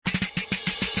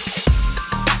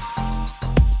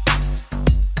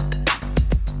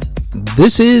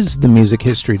This is the Music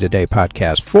History Today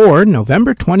podcast for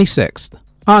November 26th.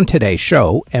 On today's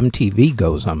show, MTV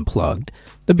goes unplugged,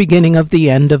 the beginning of the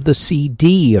end of the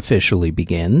CD officially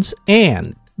begins,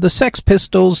 and the Sex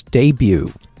Pistols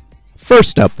debut.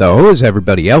 First up, though, as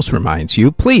everybody else reminds you,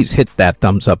 please hit that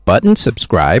thumbs up button,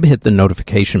 subscribe, hit the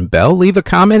notification bell, leave a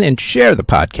comment, and share the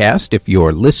podcast if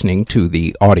you're listening to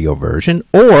the audio version,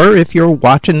 or if you're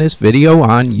watching this video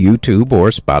on YouTube or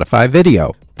Spotify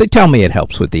video. They tell me it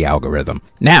helps with the algorithm.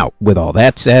 Now, with all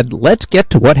that said, let's get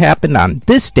to what happened on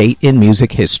this date in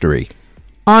music history.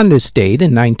 On this date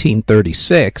in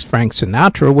 1936, Frank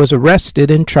Sinatra was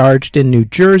arrested and charged in New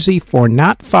Jersey for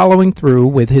not following through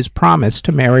with his promise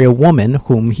to marry a woman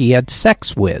whom he had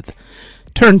sex with.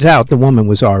 Turns out the woman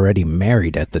was already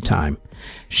married at the time.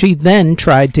 She then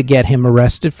tried to get him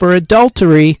arrested for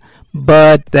adultery,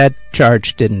 but that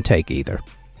charge didn't take either.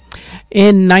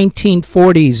 In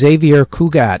 1940, Xavier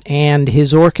Cugat and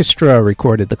his orchestra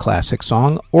recorded the classic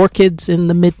song Orchids in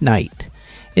the Midnight.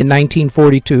 In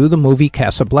 1942, the movie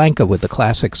Casablanca with the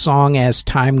classic song As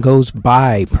Time Goes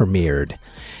By premiered.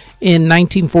 In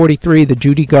 1943, the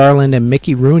Judy Garland and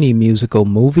Mickey Rooney musical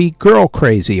movie Girl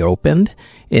Crazy opened.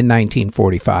 In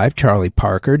 1945, Charlie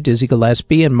Parker, Dizzy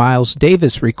Gillespie, and Miles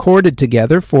Davis recorded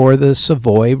together for the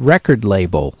Savoy record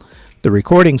label. The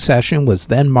recording session was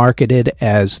then marketed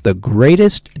as the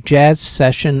greatest jazz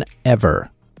session ever.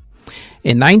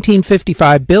 In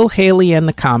 1955, Bill Haley and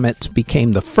the Comets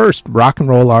became the first rock and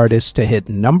roll artists to hit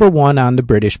number one on the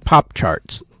British pop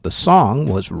charts. The song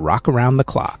was Rock Around the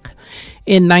Clock.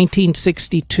 In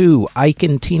 1962, Ike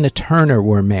and Tina Turner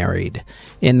were married.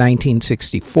 In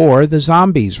 1964, the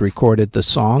Zombies recorded the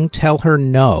song Tell Her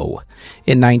No.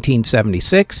 In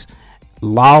 1976,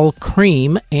 Lal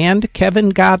Cream and Kevin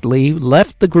Godley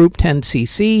left the group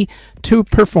 10cc to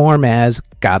perform as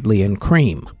Godley and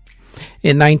Cream.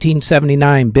 In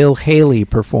 1979, Bill Haley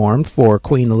performed for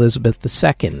Queen Elizabeth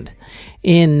II.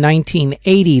 In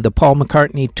 1980, the Paul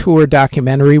McCartney tour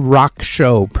documentary Rock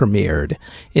Show premiered.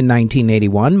 In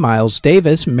 1981, Miles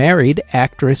Davis married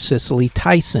actress Cicely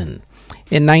Tyson.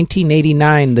 In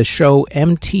 1989, the show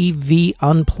MTV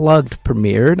Unplugged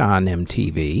premiered on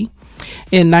MTV.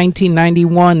 In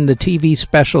 1991, the TV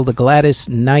special The Gladys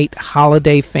Knight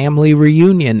Holiday Family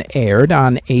Reunion aired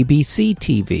on ABC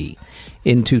TV.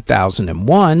 In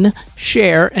 2001,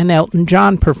 Cher and Elton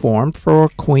John performed for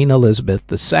Queen Elizabeth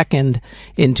II.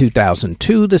 In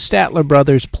 2002, the Statler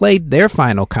Brothers played their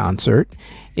final concert.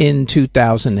 In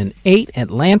 2008,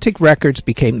 Atlantic Records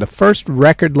became the first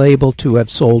record label to have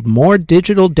sold more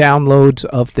digital downloads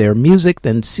of their music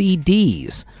than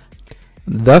CDs,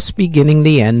 thus beginning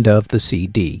the end of the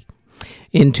CD.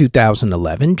 In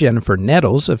 2011, Jennifer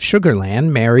Nettles of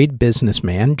Sugarland married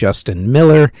businessman Justin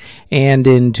Miller, and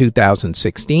in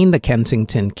 2016, the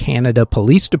Kensington, Canada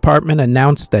Police Department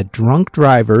announced that drunk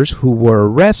drivers who were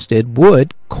arrested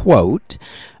would, quote,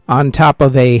 on top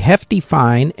of a hefty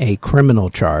fine, a criminal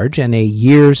charge, and a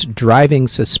year's driving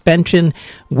suspension,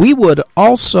 we would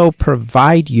also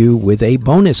provide you with a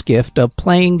bonus gift of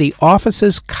playing the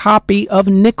office's copy of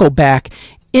Nickelback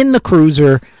in the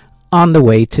cruiser on the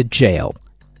way to jail.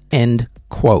 End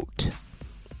quote.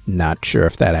 Not sure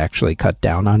if that actually cut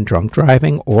down on drunk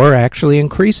driving or actually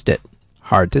increased it.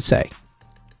 Hard to say.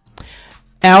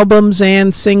 Albums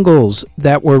and singles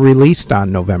that were released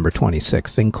on November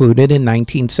 26th included in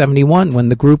 1971 when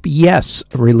the group Yes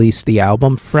released the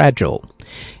album Fragile.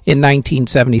 In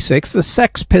 1976, the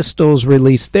Sex Pistols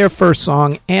released their first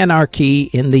song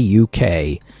Anarchy in the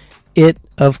UK. It,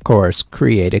 of course,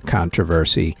 created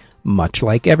controversy, much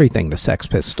like everything the Sex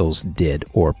Pistols did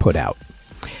or put out.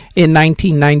 In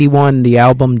 1991, the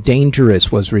album Dangerous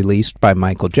was released by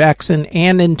Michael Jackson,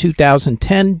 and in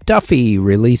 2010, Duffy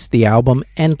released the album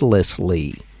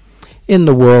Endlessly. In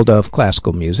the world of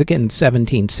classical music, in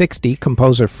 1760,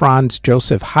 composer Franz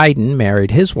Joseph Haydn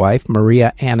married his wife,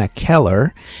 Maria Anna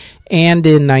Keller, and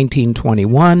in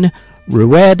 1921,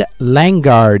 Rued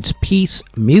Langard's piece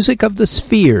Music of the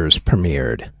Spheres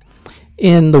premiered.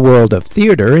 In the world of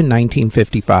theater, in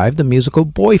 1955, the musical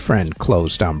Boyfriend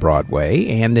closed on Broadway,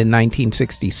 and in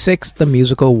 1966, the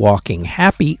musical Walking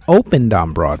Happy opened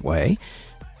on Broadway.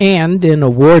 And in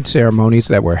award ceremonies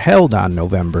that were held on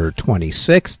November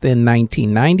 26th in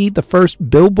 1990, the first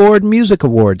Billboard Music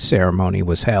Awards ceremony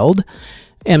was held.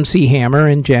 MC Hammer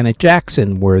and Janet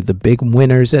Jackson were the big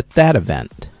winners at that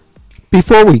event.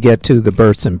 Before we get to the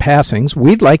births and passings,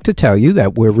 we'd like to tell you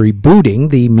that we're rebooting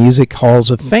the Music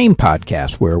Halls of Fame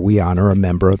podcast, where we honor a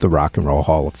member of the Rock and Roll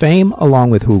Hall of Fame, along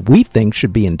with who we think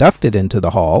should be inducted into the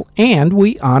Hall, and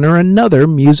we honor another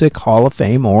Music Hall of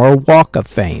Fame or Walk of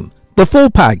Fame. The full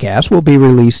podcast will be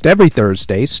released every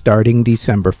Thursday starting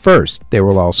December 1st. There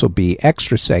will also be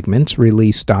extra segments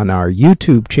released on our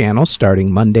YouTube channel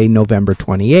starting Monday, November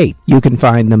 28th. You can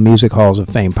find the Music Halls of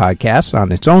Fame podcast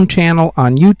on its own channel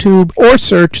on YouTube or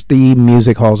search the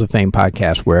Music Halls of Fame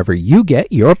podcast wherever you get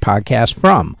your podcast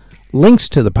from. Links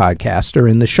to the podcast are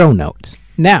in the show notes.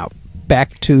 Now,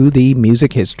 back to the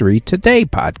Music History Today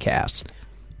podcast.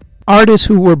 Artists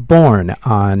who were born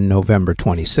on November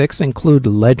 26 include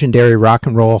legendary Rock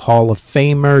and Roll Hall of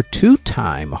Famer,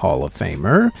 two-time Hall of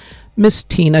Famer, Miss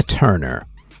Tina Turner.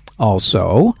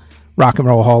 Also, Rock and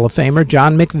Roll Hall of Famer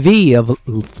John McVie of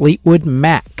Fleetwood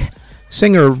Mac,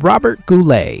 singer Robert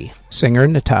Goulet, singer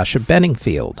Natasha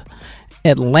Bedingfield,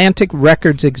 Atlantic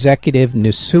Records executive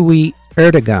Nisui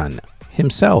Erdogan,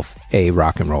 himself a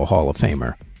Rock and Roll Hall of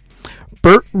Famer,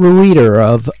 Burt Rueder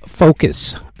of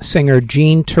Focus, singer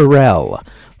Gene Terrell,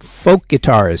 folk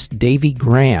guitarist Davy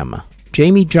Graham,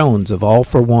 Jamie Jones of All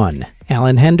for One,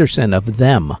 Alan Henderson of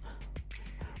Them,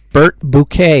 Burt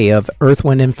Bouquet of Earth,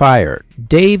 Wind & Fire,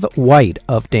 Dave White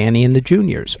of Danny and the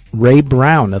Juniors, Ray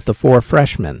Brown of the Four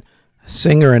Freshmen,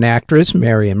 singer and actress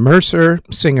Marion Mercer,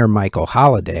 singer Michael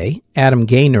Holiday, Adam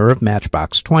Gaynor of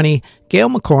Matchbox 20, Gail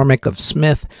McCormick of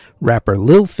Smith, rapper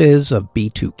Lil Fizz of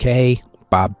B2K,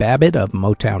 Bob Babbitt of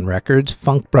Motown Records,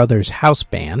 Funk Brothers House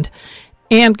Band,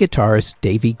 and guitarist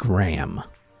Davy Graham.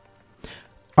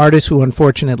 Artists who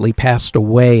unfortunately passed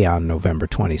away on November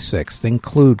 26th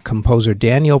include composer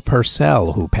Daniel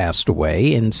Purcell, who passed away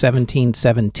in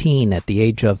 1717 at the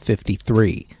age of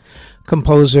 53.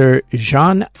 Composer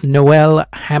Jean-Noël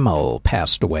Hamel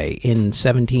passed away in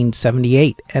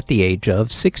 1778 at the age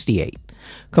of 68.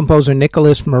 Composer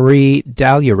Nicolas Marie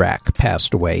Dalurak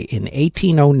passed away in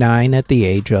 1809 at the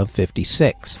age of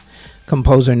 56.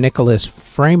 Composer Nicholas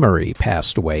Framery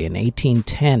passed away in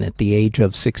 1810 at the age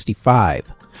of 65.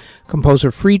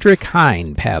 Composer Friedrich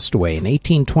Hein passed away in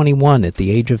 1821 at the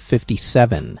age of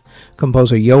 57.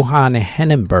 Composer Johann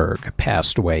Hennenberg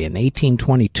passed away in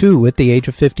 1822 at the age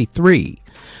of 53.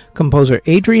 Composer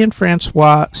Adrien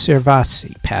Francois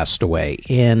Servasi passed away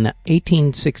in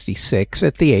 1866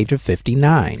 at the age of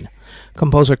 59.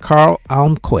 Composer Karl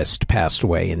Almquist passed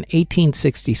away in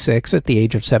 1866 at the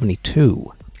age of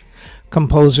 72.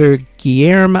 Composer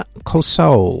Guillerme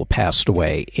Cossol passed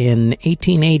away in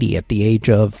 1880 at the age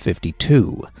of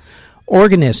 52.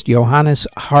 Organist Johannes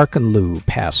Harkenloo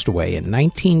passed away in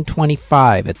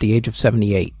 1925 at the age of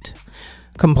 78.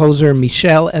 Composer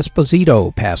Michel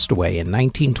Esposito passed away in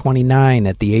 1929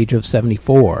 at the age of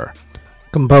 74.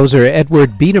 Composer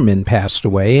Edward Biederman passed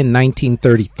away in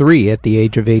 1933 at the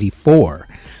age of 84.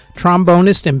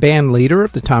 Trombonist and band leader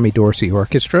of the Tommy Dorsey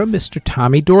Orchestra, Mr.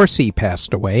 Tommy Dorsey,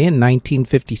 passed away in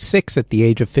 1956 at the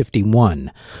age of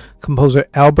 51. Composer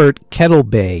Albert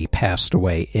Kettlebay passed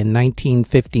away in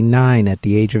 1959 at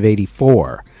the age of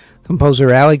 84. Composer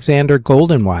Alexander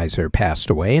Goldenweiser passed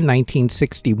away in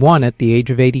 1961 at the age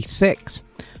of 86.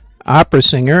 Opera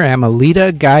singer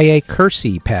Amelita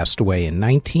Gaye-Kersey passed away in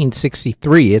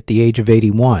 1963 at the age of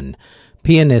 81.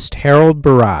 Pianist Harold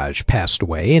Barrage passed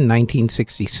away in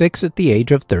 1966 at the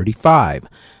age of 35.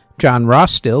 John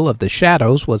Rostill of The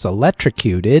Shadows was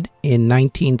electrocuted in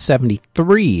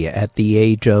 1973 at the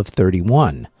age of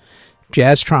 31.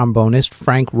 Jazz trombonist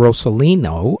Frank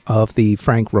Rossellino of the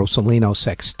Frank Rossellino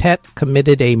Sextet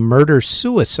committed a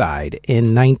murder-suicide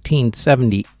in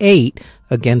 1978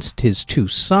 against his two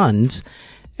sons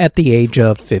at the age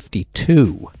of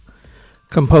 52.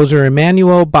 Composer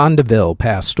Emmanuel Bondeville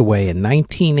passed away in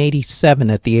 1987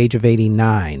 at the age of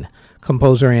 89.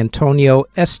 Composer Antonio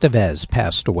Estevez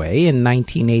passed away in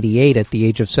 1988 at the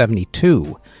age of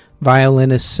 72.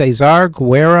 Violinist Cesar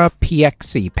Guerra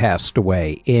Piexi passed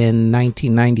away in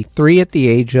 1993 at the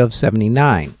age of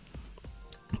 79.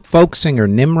 Folk singer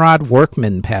Nimrod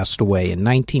Workman passed away in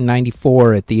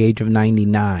 1994 at the age of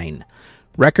 99.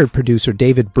 Record producer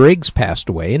David Briggs passed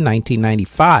away in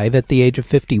 1995 at the age of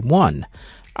 51.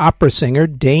 Opera singer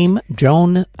Dame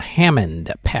Joan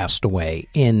Hammond passed away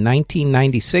in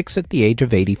 1996 at the age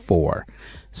of 84.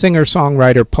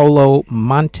 Singer-songwriter Polo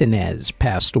Montanez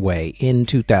passed away in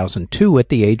 2002 at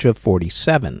the age of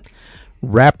 47.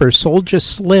 Rapper Soulja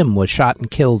Slim was shot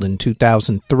and killed in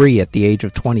 2003 at the age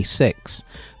of 26.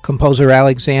 Composer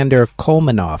Alexander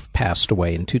Kolmanoff passed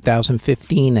away in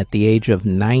 2015 at the age of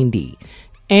 90.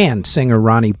 And singer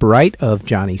Ronnie Bright of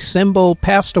Johnny Symbol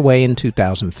passed away in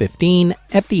 2015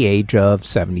 at the age of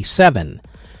 77.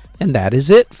 And that is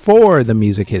it for the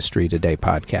Music History Today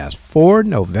podcast for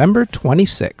November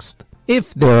 26th.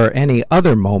 If there are any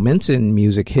other moments in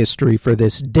music history for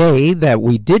this day that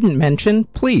we didn't mention,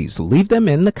 please leave them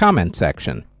in the comment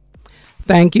section.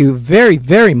 Thank you very,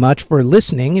 very much for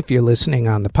listening if you're listening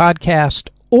on the podcast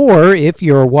or if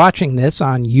you're watching this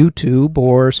on YouTube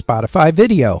or Spotify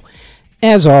video.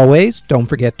 As always, don't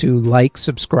forget to like,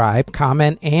 subscribe,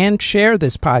 comment, and share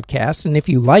this podcast. And if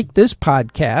you like this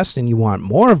podcast and you want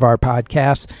more of our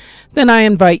podcasts, then I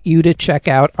invite you to check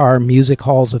out our Music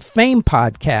Halls of Fame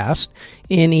podcast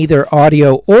in either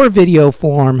audio or video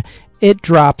form. It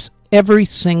drops every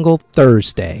single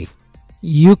Thursday.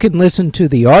 You can listen to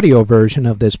the audio version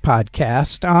of this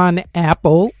podcast on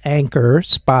Apple, Anchor,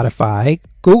 Spotify,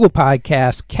 Google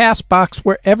Podcasts, CastBox,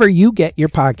 wherever you get your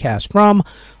podcast from,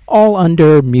 all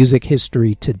under Music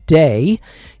History Today.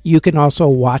 You can also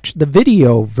watch the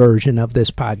video version of this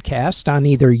podcast on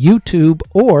either YouTube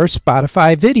or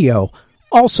Spotify Video,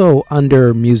 also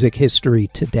under Music History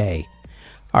Today.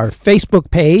 Our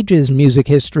Facebook page is Music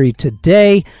History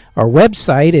Today. Our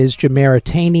website is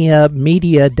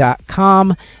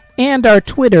JamaritaniaMedia.com. And our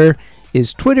Twitter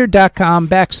is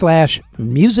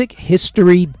twitter.com/Music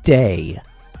History Day.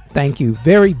 Thank you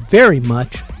very, very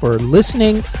much for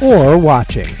listening or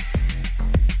watching.